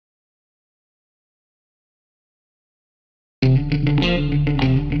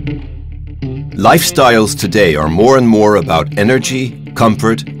Lifestyles today are more and more about energy,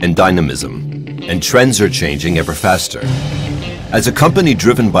 comfort, and dynamism, and trends are changing ever faster. As a company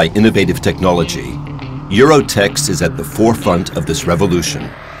driven by innovative technology, Eurotex is at the forefront of this revolution.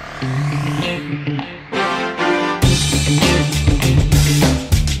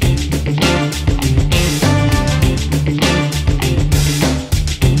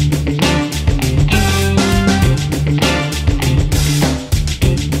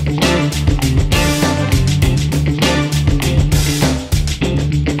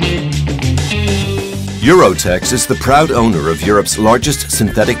 Eurotex is the proud owner of Europe's largest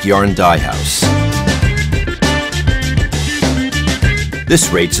synthetic yarn dye house. This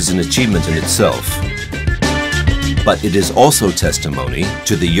rates as an achievement in itself, but it is also testimony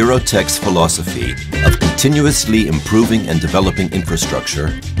to the Eurotex philosophy of continuously improving and developing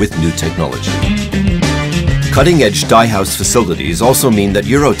infrastructure with new technology. Cutting-edge dye house facilities also mean that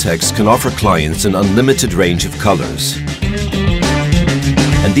Eurotex can offer clients an unlimited range of colors.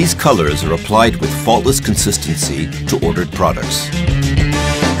 And these colors are applied with faultless consistency to ordered products.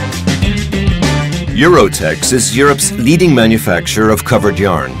 Eurotex is Europe's leading manufacturer of covered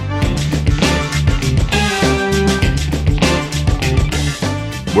yarn.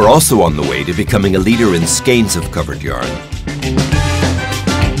 We're also on the way to becoming a leader in skeins of covered yarn.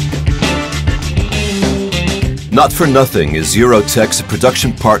 Not for nothing is Eurotex a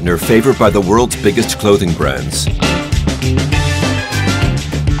production partner favored by the world's biggest clothing brands.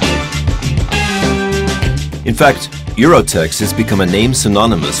 In fact, Eurotex has become a name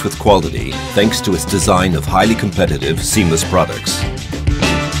synonymous with quality thanks to its design of highly competitive, seamless products.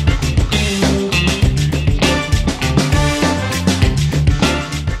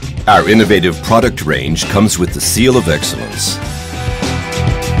 Our innovative product range comes with the seal of excellence.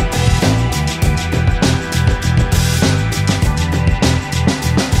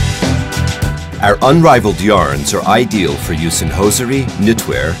 Our unrivaled yarns are ideal for use in hosiery,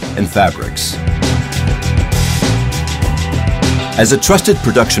 knitwear, and fabrics. As a trusted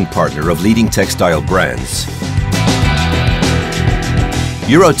production partner of leading textile brands,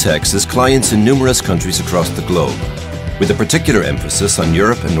 Eurotex has clients in numerous countries across the globe, with a particular emphasis on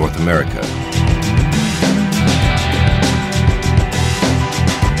Europe and North America.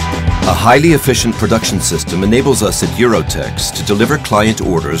 A highly efficient production system enables us at Eurotex to deliver client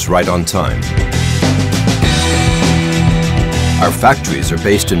orders right on time. Our factories are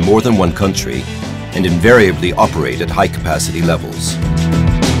based in more than one country and invariably operate at high capacity levels.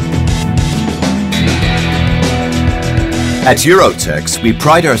 At Eurotex, we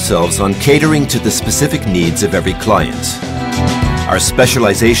pride ourselves on catering to the specific needs of every client. Our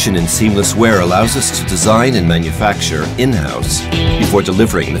specialization in seamless wear allows us to design and manufacture in-house before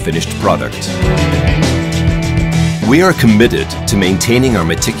delivering the finished product. We are committed to maintaining our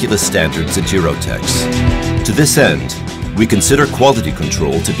meticulous standards at Eurotex. To this end, we consider quality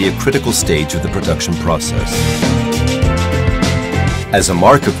control to be a critical stage of the production process. As a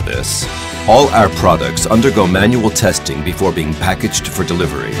mark of this, all our products undergo manual testing before being packaged for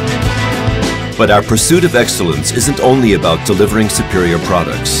delivery. But our pursuit of excellence isn't only about delivering superior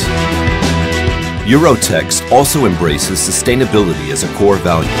products. Eurotex also embraces sustainability as a core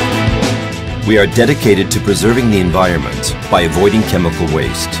value. We are dedicated to preserving the environment by avoiding chemical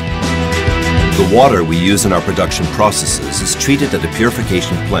waste. The water we use in our production processes is treated at a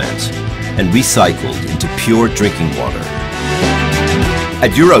purification plant and recycled into pure drinking water.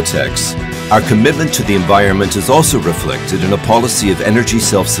 At Eurotex, our commitment to the environment is also reflected in a policy of energy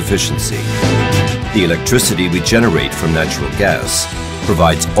self-sufficiency. The electricity we generate from natural gas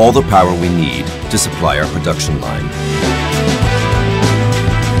provides all the power we need to supply our production line.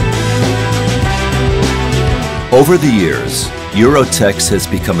 Over the years, Eurotex has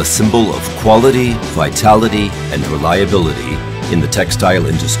become a symbol of quality, vitality, and reliability in the textile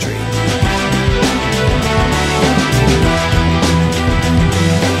industry.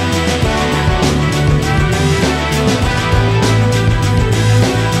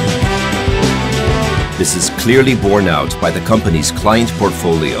 This is clearly borne out by the company's client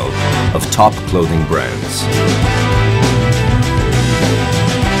portfolio of top clothing brands.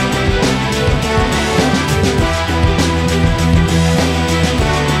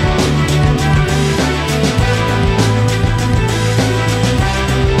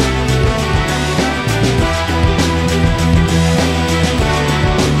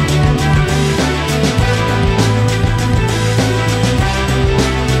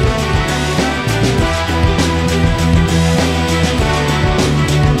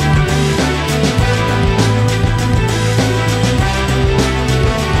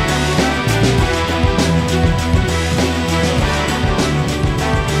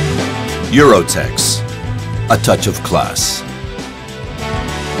 Eurotex, a touch of class.